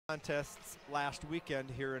contests last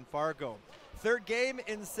weekend here in Fargo. Third game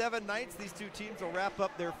in 7 nights. These two teams will wrap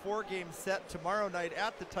up their 4-game set tomorrow night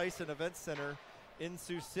at the Tyson Event Center in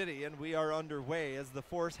Sioux City, and we are underway as the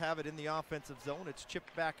Force have it in the offensive zone. It's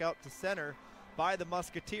chipped back out to center by the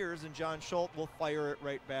Musketeers, and John Schultz will fire it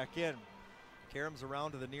right back in. Karam's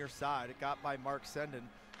around to the near side. It got by Mark Senden.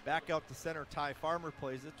 Back out to center, Ty Farmer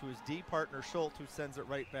plays it to his D partner Schultz, who sends it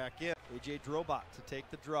right back in. A.J. Drobot to take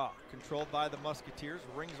the draw. Controlled by the Musketeers,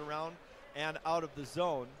 rings around and out of the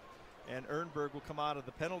zone. And Ehrenberg will come out of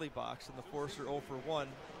the penalty box, and the Force are 0 for 1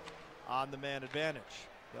 on the man advantage.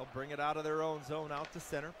 They'll bring it out of their own zone out to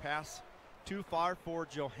center. Pass too far for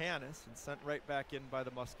Johannes and sent right back in by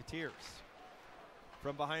the Musketeers.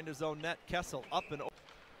 From behind his own net, Kessel up and over,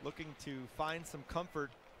 looking to find some comfort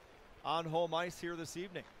on home ice here this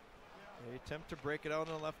evening. They attempt to break it out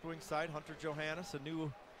on the left wing side. Hunter Johannes, a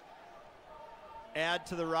new add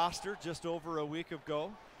to the roster just over a week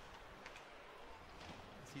ago.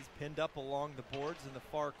 As he's pinned up along the boards in the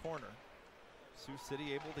far corner. Sioux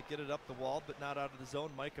City able to get it up the wall, but not out of the zone.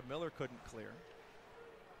 Micah Miller couldn't clear.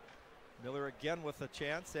 Miller again with a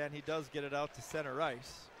chance, and he does get it out to center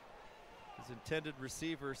ice. His intended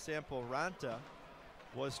receiver, Sampo Ranta,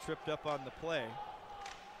 was tripped up on the play,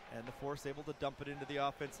 and the Force able to dump it into the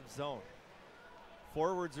offensive zone.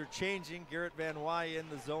 Forwards are changing. Garrett Van Wy in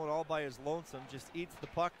the zone all by his lonesome, just eats the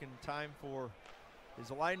puck in time for his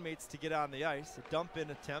line mates to get on the ice. A dump in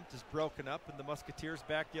attempt is broken up, and the Musketeers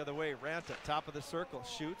back the other way. Ranta, top of the circle,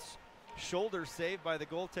 shoots. Shoulder saved by the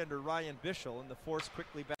goaltender Ryan Bischel, and the Force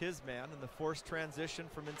quickly back his man, and the Force transition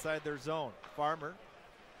from inside their zone. Farmer,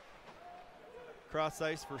 cross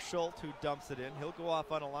ice for Schultz, who dumps it in. He'll go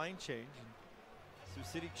off on a line change. Sioux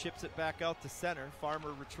City chips it back out to center.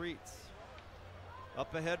 Farmer retreats.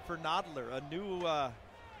 Up ahead for Nodler,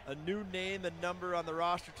 a new name and number on the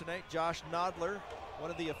roster tonight. Josh Nodler, one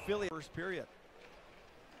of the affiliate first period.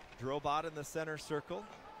 Drobot in the center circle,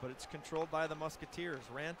 but it's controlled by the Musketeers.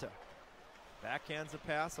 Ranta backhands a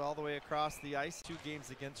pass all the way across the ice. 2 games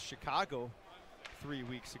against Chicago 3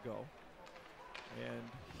 weeks ago. And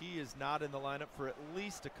he is not in the lineup for at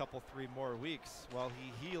least a couple, 3 more weeks while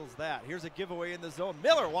he heals that. Here's a giveaway in the zone.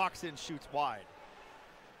 Miller walks in, shoots wide.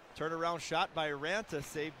 Turnaround shot by Ranta,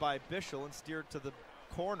 saved by Bischel and steered to the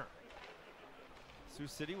corner. Sioux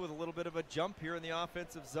City with a little bit of a jump here in the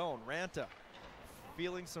offensive zone. Ranta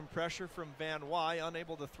feeling some pressure from Van Wy,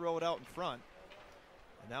 unable to throw it out in front.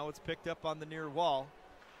 And now it's picked up on the near wall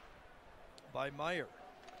by Meyer.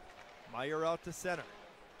 Meyer out to center.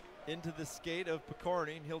 Into the skate of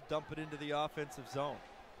Picorni, and he'll dump it into the offensive zone.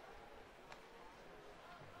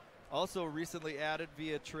 Also recently added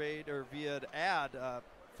via trade or via an ad,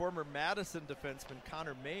 former Madison defenseman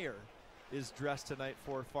Connor Mayer is dressed tonight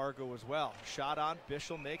for Fargo as well. Shot on,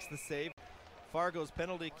 Bischel makes the save. Fargo's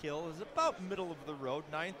penalty kill is about middle of the road,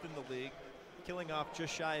 9th in the league, killing off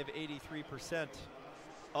just shy of 83%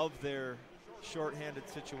 of their shorthanded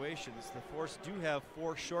situations. The Force do have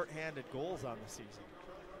 4 shorthanded goals on the season.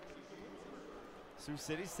 Sioux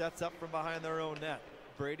City sets up from behind their own net.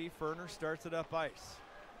 Brady Ferner starts it up ice.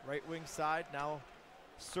 Right wing side now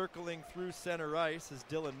circling through center ice is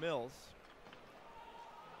Dylan Mills.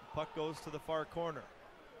 Puck goes to the far corner.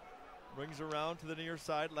 Rings around to the near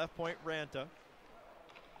side, left point Ranta.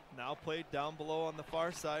 Now played down below on the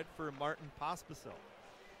far side for Martin Pospisil.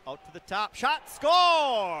 Out to the top, shot, score!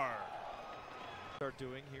 Are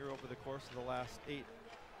doing here over the course of the last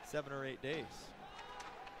 7 or 8 days.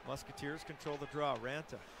 Musketeers control the draw.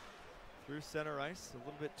 Ranta through center ice, a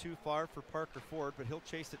little bit too far for Parker Ford, but he'll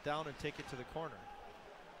chase it down and take it to the corner.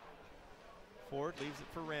 Ford leaves it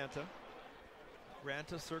for Ranta.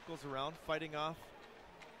 Ranta circles around, fighting off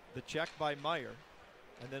the check by Meyer,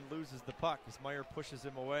 and then loses the puck as Meyer pushes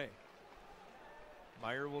him away.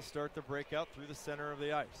 Meyer will start the breakout through the center of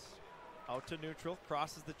the ice. Out to neutral,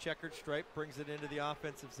 crosses the checkered stripe, brings it into the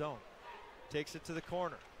offensive zone. Takes it to the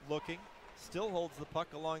corner, looking, still holds the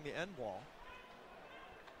puck along the end wall.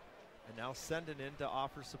 And now sending in to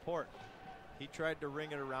offer support. He tried to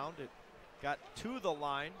ring it around. It got to the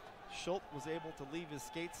line. Schultz was able to leave his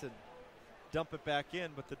skates and dump it back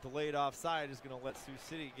in, but the delayed offside is going to let Sioux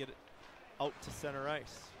City get it out to center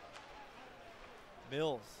ice.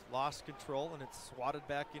 Mills lost control, and it's swatted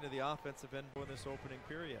back into the offensive end in this opening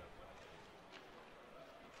period.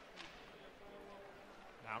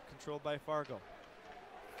 Now controlled by Fargo.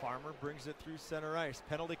 Farmer brings it through center ice.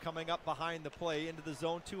 Penalty coming up behind the play into the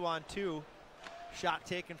zone 2-on-2. Shot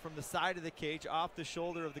taken from the side of the cage off the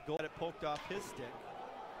shoulder of the goal. It poked off his stick.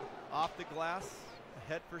 Off the glass,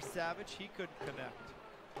 ahead for Savage. He couldn't connect.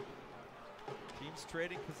 Teams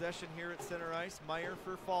trading possession here at center ice. Meyer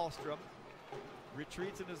for Fallstrom.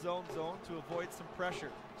 Retreats in his own zone to avoid some pressure.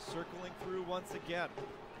 Circling through once again.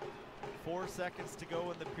 4 seconds to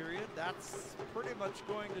go in the period. That's pretty much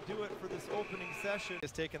going to do it for this opening session.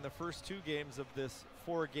 Has taken the first 2 games of this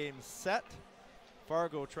 4-game set.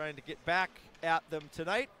 Fargo trying to get back at them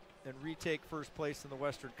tonight and retake first place in the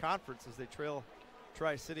Western Conference as they trail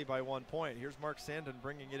Tri-City by 1 point. Here's Mark Sandin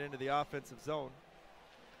bringing it into the offensive zone.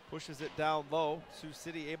 Pushes it down low. Sioux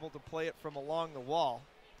City able to play it from along the wall.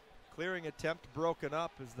 Clearing attempt broken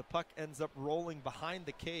up as the puck ends up rolling behind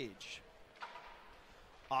the cage.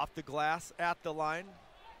 Off the glass at the line.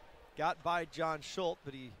 Got by John Schultz,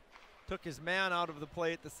 but he took his man out of the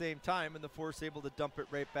play at the same time, and the Force able to dump it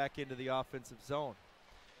right back into the offensive zone.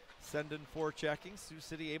 Sendin forechecking. Sioux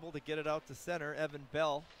City able to get it out to center. Evan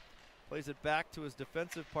Bell plays it back to his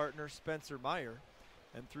defensive partner, Spencer Meyer.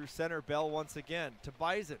 And through center, Bell once again to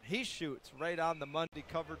Bison. He shoots right on the money,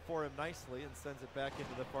 covered for him nicely, and sends it back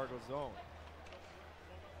into the Fargo zone.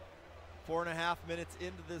 4.5 minutes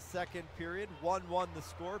into this second period. 1-1 the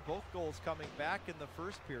score. Both goals coming back in the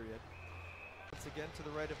first period. Once again to the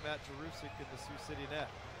right of Matt Jarusik in the Sioux City net.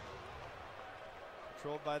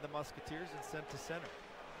 Controlled by the Musketeers and sent to center.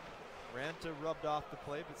 Ranta rubbed off the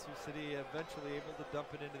play, but Sioux City eventually able to dump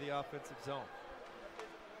it into the offensive zone.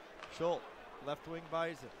 Schultz. Left wing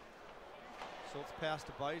Bison. Schultz pass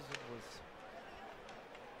to Bison was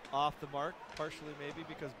off the mark, partially maybe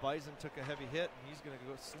because Bison took a heavy hit, and he's going to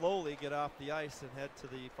go slowly get off the ice and head to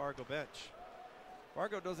the Fargo bench.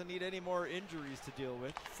 Fargo doesn't need any more injuries to deal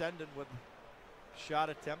with. Sendin with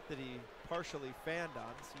shot attempt that he partially fanned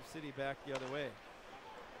on. Sioux City back the other way.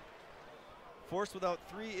 Force without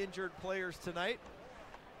 3 injured players tonight.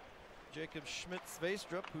 Jacob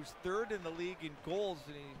Schmidt-Sveistrup, who's 3rd in the league in goals,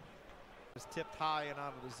 and he was tipped high and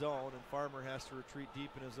out of the zone, and Farmer has to retreat deep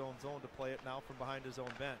in his own zone to play it now from behind his own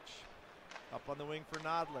bench. Up on the wing for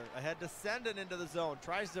Nodler. Ahead to Sendin into the zone.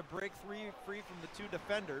 Tries to break free from the 2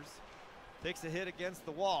 defenders. Takes a hit against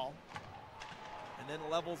the wall. And then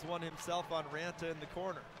levels one himself on Ranta in the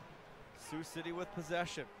corner. Sioux City with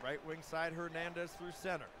possession. Right wing side, Hernandez through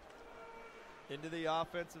center. Into the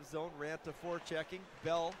offensive zone. Ranta forechecking.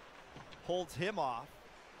 Bell holds him off.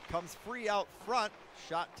 Comes free out front.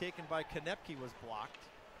 Shot taken by Konepke was blocked.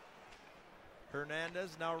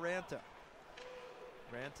 Hernandez, now Ranta.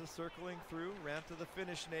 Ranta circling through. Ranta, the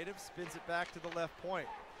Finnish native, spins it back to the left point.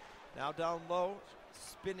 Now down low,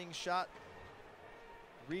 spinning shot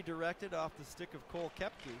redirected off the stick of Cole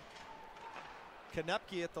Koepke.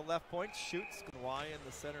 Konepke at the left point shoots. Y in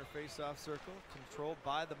the center face-off circle, controlled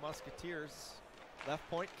by the Musketeers. Left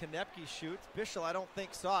point, Konepke shoots. Bischel, I don't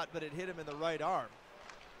think, saw it, but it hit him in the right arm.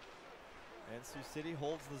 And Sioux City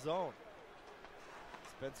holds the zone.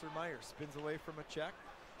 Spencer Meyer spins away from a check.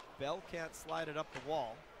 Bell can't slide it up the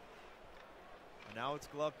wall. And now it's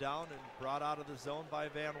gloved down and brought out of the zone by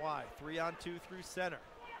Van Wy. 3-on-2 through center.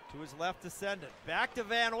 To his left, Descendant. Back to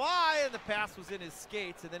Van Wy, and the pass was in his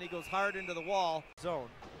skates, and then he goes hard into the wall. Zone.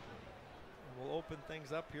 And we'll open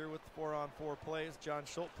things up here with 4-on-4 plays. John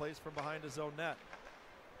Schultz plays from behind his own net.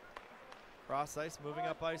 Cross ice, moving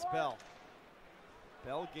up ice, Bell.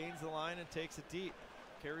 Bell gains the line and takes it deep.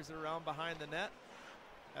 Carries it around behind the net.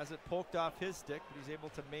 Has it poked off his stick, but he's able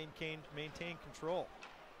to maintain control.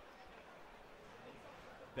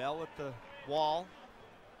 Bell at the wall.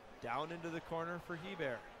 Down into the corner for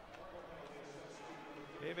Hebert.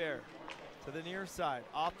 Hebert to the near side.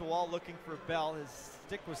 Off the wall looking for Bell. His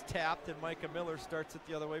stick was tapped, and Micah Miller starts it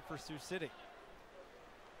the other way for Sioux City.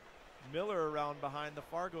 Miller around behind the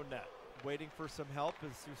Fargo net, waiting for some help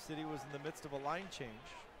as Sioux City was in the midst of a line change.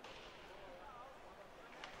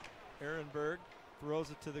 Ehrenberg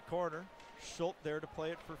throws it to the corner. Schultz there to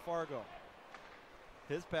play it for Fargo.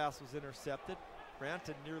 His pass was intercepted.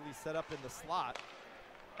 Ranta nearly set up in the slot.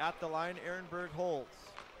 At the line, Ehrenberg holds.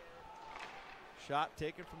 Shot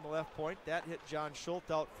taken from the left point. That hit John Schultz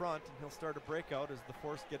out front, and he'll start a breakout as the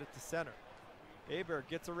Force get it to center. Hebert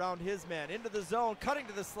gets around his man into the zone, cutting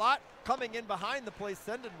to the slot, coming in behind the play,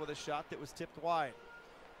 Sendin with a shot that was tipped wide.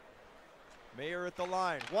 Mayer at the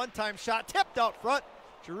line. One-time shot tipped out front.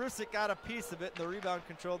 Jarusik got a piece of it, and the rebound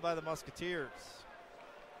controlled by the Musketeers.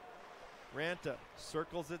 Ranta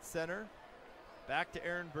circles at center. Back to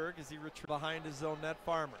Ehrenberg as he retreats behind his own net.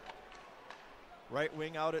 Farmer. Right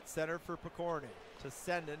wing out at center for Picorni. To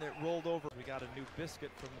Sendin, it rolled over. We got a new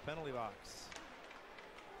biscuit from the penalty box.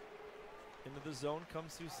 Into the zone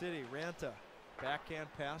comes Sioux City. Ranta, backhand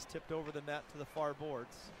pass tipped over the net to the far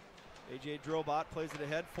boards. A.J. Drobot plays it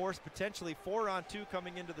ahead. Force potentially 4-on-2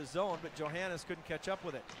 coming into the zone, but Johannes couldn't catch up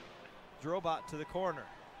with it. Drobot to the corner.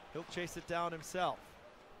 He'll chase it down himself.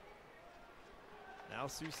 Now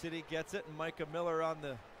Sioux City gets it, and Micah Miller on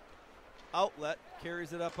the outlet,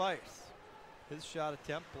 carries it up ice. His shot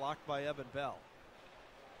attempt blocked by Evan Bell.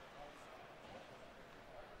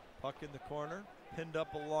 Puck in the corner, pinned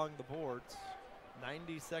up along the boards.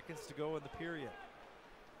 90 seconds to go in the period.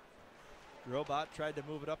 Drobot tried to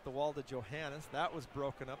move it up the wall to Johannes. That was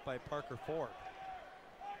broken up by Parker Ford.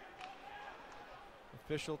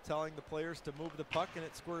 Official telling the players to move the puck, and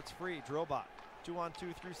it squirts free. Drobot,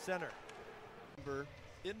 2-on-2 through center.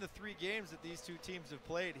 In the 3 games that these two teams have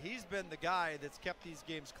played, he's been the guy that's kept these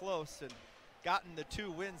games close and gotten the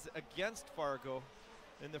 2 wins against Fargo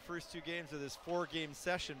in the first 2 games of this 4-game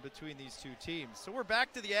session between these two teams. So we're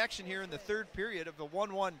back to the action here in the 3rd period of the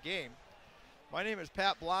 1-1 game. My name is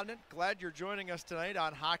Pat Blondin. Glad you're joining us tonight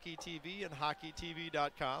on Hockey TV and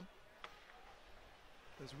hockeytv.com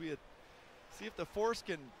as we see if the Force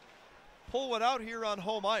can pull one out here on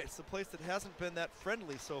home ice, a place that hasn't been that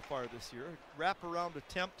friendly so far this year. Wraparound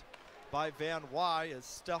attempt by Van Wy is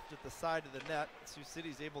stuffed at the side of the net. Sioux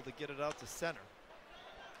City's able to get it out to center.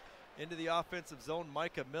 Into the offensive zone,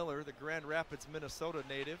 Micah Miller, the Grand Rapids, Minnesota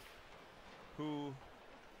native, who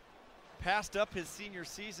passed up his senior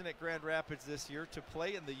season at Grand Rapids this year to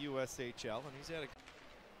play in the USHL, and he's had a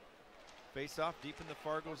face-off deep in the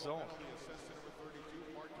Fargo zone.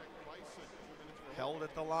 Held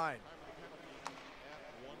at the line.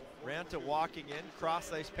 Ranta walking in,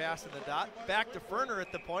 cross-ice pass in the dot. Back to Ferner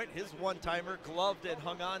at the point, his one-timer gloved and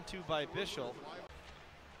hung on to by Bischel.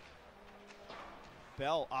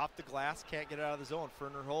 Bell off the glass, can't get it out of the zone.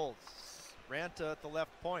 Ferner holds. Ranta at the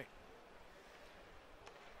left point.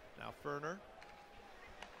 Now Ferner.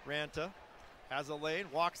 Ranta has a lane,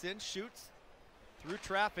 walks in, shoots through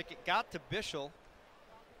traffic. It got to Bischel.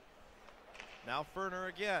 Now Ferner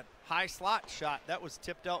again. High slot shot. That was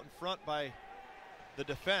tipped out in front by the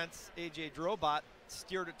defense. A.J. Drobot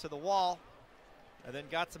steered it to the wall and then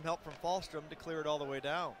got some help from Falstrom to clear it all the way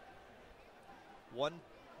down.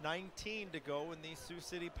 1:19 to go in the Sioux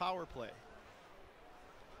City power play.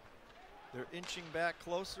 They're inching back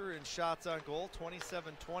closer in shots on goal.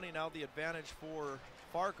 27-20 now the advantage for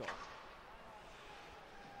Fargo.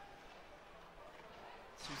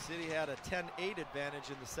 Sioux City had a 10-8 advantage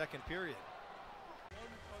in the 2nd period.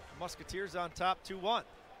 Musketeers on top 2-1.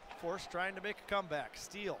 Force trying to make a comeback.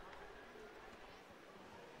 Steele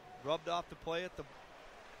rubbed off the play at the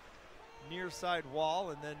near side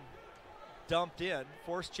wall and then dumped in.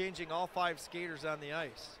 Force changing all 5 skaters on the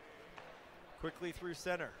ice. Quickly through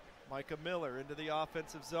center. Micah Miller into the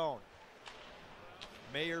offensive zone.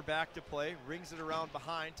 Mayer back to play, rings it around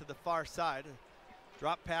behind to the far side.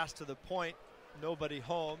 Drop pass to the point, nobody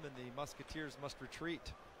home, and the Musketeers must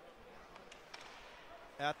retreat.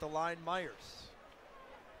 At the line, Myers.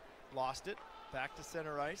 Lost it, back to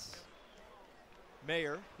center ice.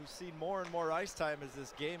 Mayer, who's seen more and more ice time as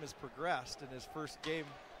this game has progressed in his first game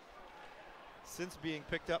since being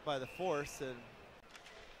picked up by the Force, and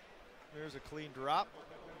there's a clean drop.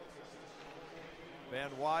 Van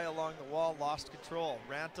Wy along the wall, lost control.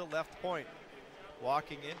 Ranta left point.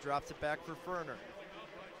 Walking in, drops it back for Ferner.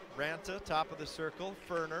 Ranta, top of the circle.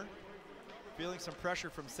 Ferner feeling some pressure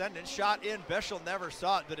from Sendin. Shot in, Bischel never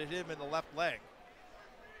saw it, but it hit him in the left leg.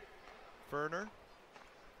 Ferner.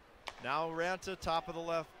 Now Ranta, top of the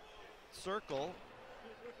left circle.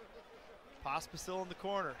 Pospisil in the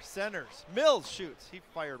corner. Centers. Mills shoots. He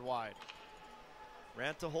fired wide.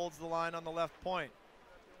 Ranta holds the line on the left point.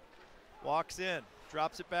 Walks in.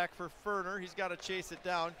 Drops it back for Ferner. He's got to chase it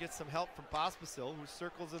down. Gets some help from Pospisil, who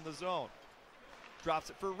circles in the zone. Drops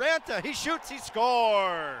it for Ranta. He shoots. He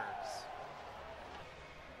scores.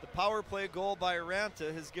 The power play goal by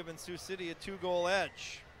Ranta has given Sioux City a 2-goal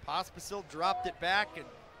edge. Pospisil dropped it back, and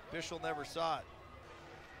Bischel never saw it.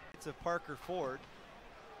 It's a Parker Ford.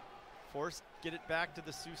 Force get it back to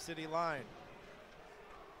the Sioux City line.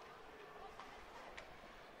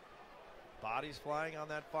 Bodies flying on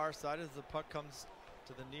that far side as the puck comes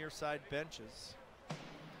to the near side benches.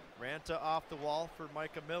 Ranta off the wall for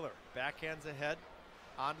Micah Miller. Backhands ahead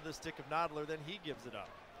onto the stick of Nodler, then he gives it up.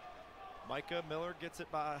 Micah Miller gets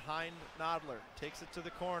it behind Nodler, takes it to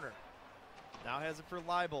the corner. Now has it for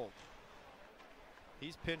Leibold.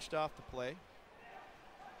 He's pinched off the play.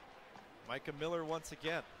 Micah Miller once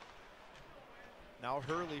again. Now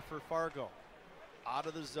Hurley for Fargo. Out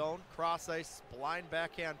of the zone, cross ice, blind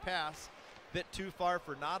backhand pass. Bit too far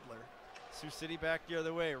for Nodler. Sioux City back the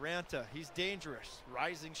other way. Ranta, he's dangerous.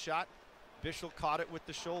 Rising shot. Bischel caught it with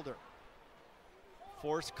the shoulder.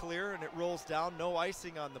 Force clear, and it rolls down. No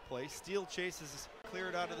icing on the play. Steele chases,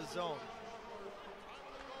 cleared out of the zone.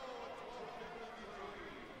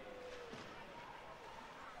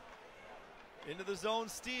 Into the zone,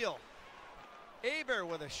 Steele. Aber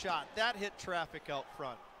with a shot. That hit traffic out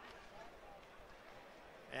front.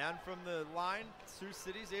 And from the line, Sioux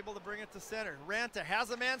City's able to bring it to center. Ranta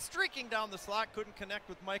has a man streaking down the slot, couldn't connect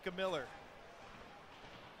with Micah Miller.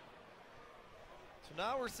 So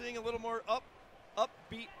now we're seeing a little more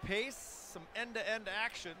upbeat pace, some end-to-end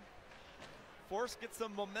action. Force gets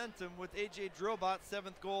some momentum with A.J. Drobot's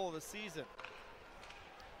 7th goal of the season.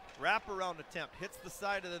 Wraparound attempt, hits the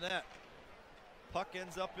side of the net. Puck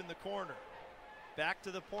ends up in the corner. Back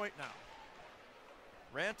to the point now.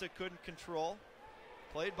 Ranta couldn't control.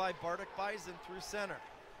 Played by Bartek Bison through center.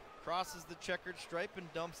 Crosses the checkered stripe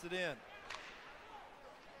and dumps it in.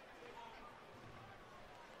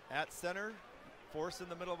 At center, Force in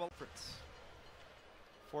the middle of a difference.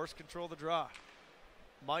 Force control the draw.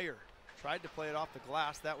 Meyer tried to play it off the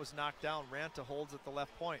glass. That was knocked down. Ranta holds at the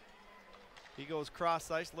left point. He goes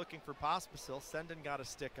cross ice looking for Pospisil. Sendin got a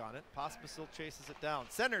stick on it. Pospisil chases it down.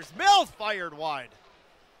 Centers, Mills fired wide.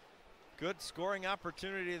 Good scoring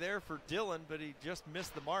opportunity there for Dillon, but he just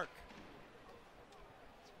missed the mark.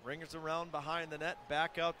 Ringers around behind the net,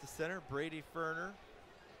 back out to center. Brady Ferner,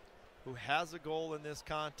 who has a goal in this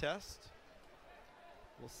contest,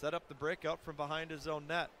 will set up the breakout from behind his own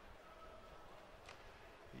net.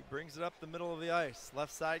 He brings it up the middle of the ice.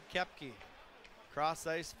 Left side, Kepke. Cross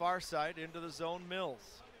ice, far side, into the zone,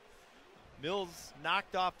 Mills. Mills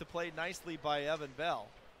knocked off the play nicely by Evan Bell.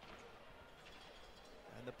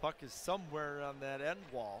 And the puck is somewhere on that end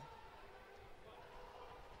wall,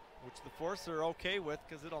 which the Force are okay with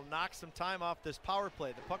because it'll knock some time off this power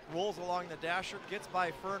play. The puck rolls along the dasher, gets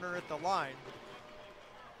by Ferner at the line.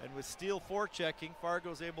 And with Steele forechecking,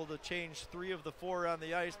 Fargo's able to change 3 of the 4 on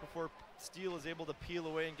the ice before Steele is able to peel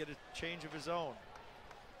away and get a change of his own.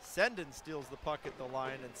 Sendin steals the puck at the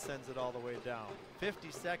line and sends it all the way down.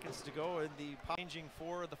 50 seconds to go in the changing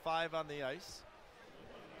 4 of the 5 on the ice.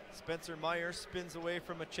 Spencer Meyer spins away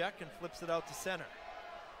from a check and flips it out to center.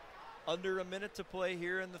 Under a minute to play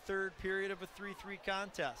here in the 3rd period of a 3-3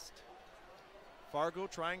 contest. Fargo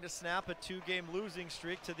trying to snap a 2-game losing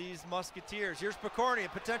streak to these Musketeers. Here's Picorni, a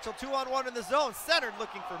potential 2-on-1 in the zone. Centered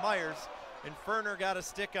looking for Myers, and Ferner got a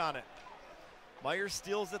stick on it. Myers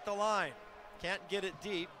steals at the line. Can't get it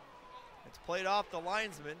deep. It's played off the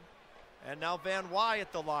linesman, and now Van Wy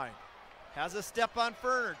at the line. Has a step on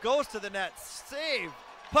Ferner, goes to the net, save.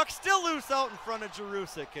 Puck still loose out in front of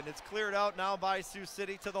Jerusik, and it's cleared out now by Sioux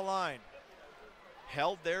City to the line.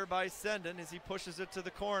 Held there by Sendin as he pushes it to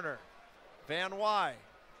the corner. Van Wy,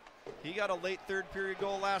 he got a late 3rd period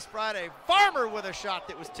goal last Friday. Farmer with a shot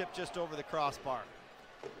that was tipped just over the crossbar.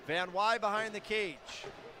 Van Wy behind the cage.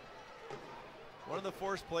 One of the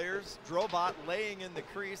Force players, Drobot, laying in the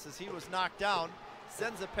crease as he was knocked down.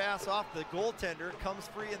 Sends a pass off the goaltender, comes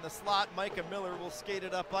free in the slot. Micah Miller will skate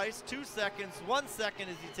it up ice. 2 seconds, 1 second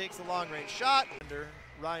as he takes a long range shot. Under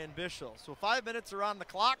Ryan Bischel. So 5 minutes are on the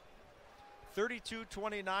clock.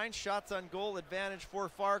 32-29, shots on goal advantage for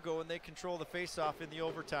Fargo, and they control the faceoff in the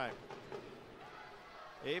overtime.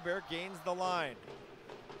 Hebert gains the line.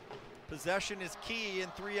 Possession is key in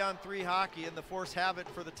 3-on-3 hockey, and the Force have it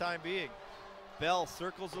for the time being. Bell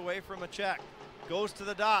circles away from a check. Goes to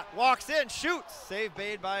the dot, walks in, shoots. Save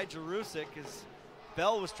made by Jerusik as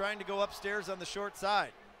Bell was trying to go upstairs on the short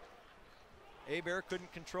side. Hebert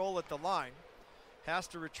couldn't control at the line. Has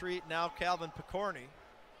to retreat now, Calvin Picorni.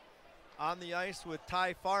 On the ice with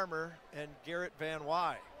Ty Farmer and Garrett Van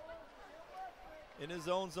Wy. In his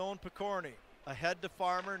own zone, Picorni. Ahead to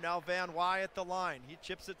Farmer, now Van Wy at the line. He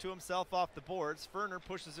chips it to himself off the boards. Ferner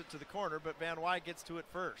pushes it to the corner, but Van Wy gets to it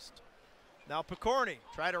first. Now Picorni,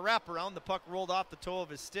 try to wrap around, the puck rolled off the toe of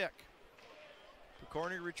his stick.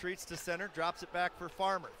 Picorni retreats to center, drops it back for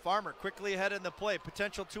Farmer. Farmer quickly ahead in the play,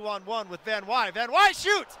 potential 2-on-1 with Van Wy. Van Wy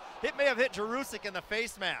shoots! It may have hit Jerusik in the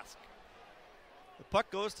face mask. The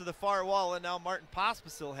puck goes to the far wall, and now Martin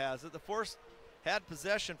Pospisil has it. The Force had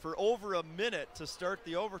possession for over a minute to start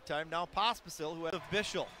the overtime. Now Pospisil, who has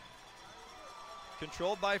Bischel.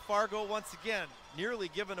 Controlled by Fargo once again, nearly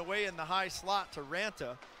given away in the high slot to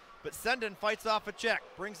Ranta. But Sendin fights off a check,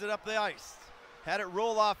 brings it up the ice. Had it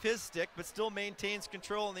roll off his stick, but still maintains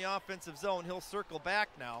control in the offensive zone. He'll circle back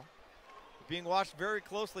now. Being watched very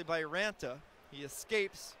closely by Ranta. He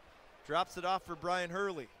escapes, drops it off for Brian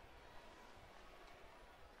Hurley.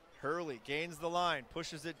 Hurley gains the line,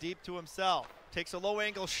 pushes it deep to himself. Takes a low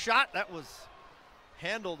angle shot. That was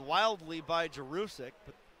handled wildly by Jerusik,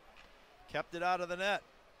 but kept it out of the net.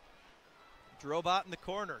 Drobot in the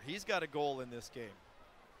corner. He's got a goal in this game.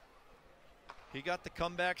 He got the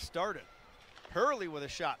comeback started. Hurley with a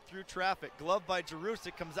shot through traffic. Glove by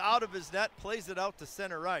Jerusik, comes out of his net, plays it out to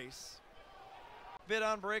center ice. Bit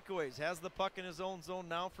on breakaways, has the puck in his own zone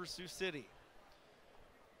now for Sioux City.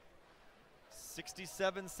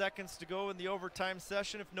 67 seconds to go in the overtime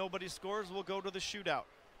session. If nobody scores, we'll go to the shootout.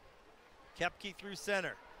 Koepke through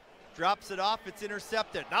center. Drops it off, it's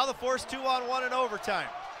intercepted. Now the force 2-on-1 in overtime.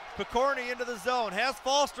 Picorni into the zone, has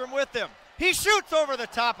Falstrom with him. He shoots over the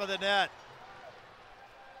top of the net.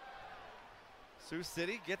 Sioux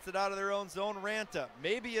City gets it out of their own zone. Ranta,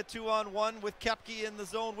 maybe a 2-on-1 with Koepke in the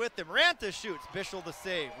zone with him. Ranta shoots, Bischel the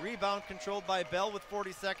save. Rebound controlled by Bell with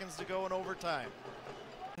 40 seconds to go in overtime.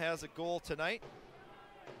 Has a goal tonight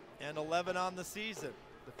and 11 on the season.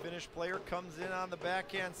 The Finnish player comes in on the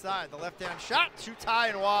backhand side. The left-hand shot, shoots high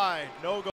and wide. No goal.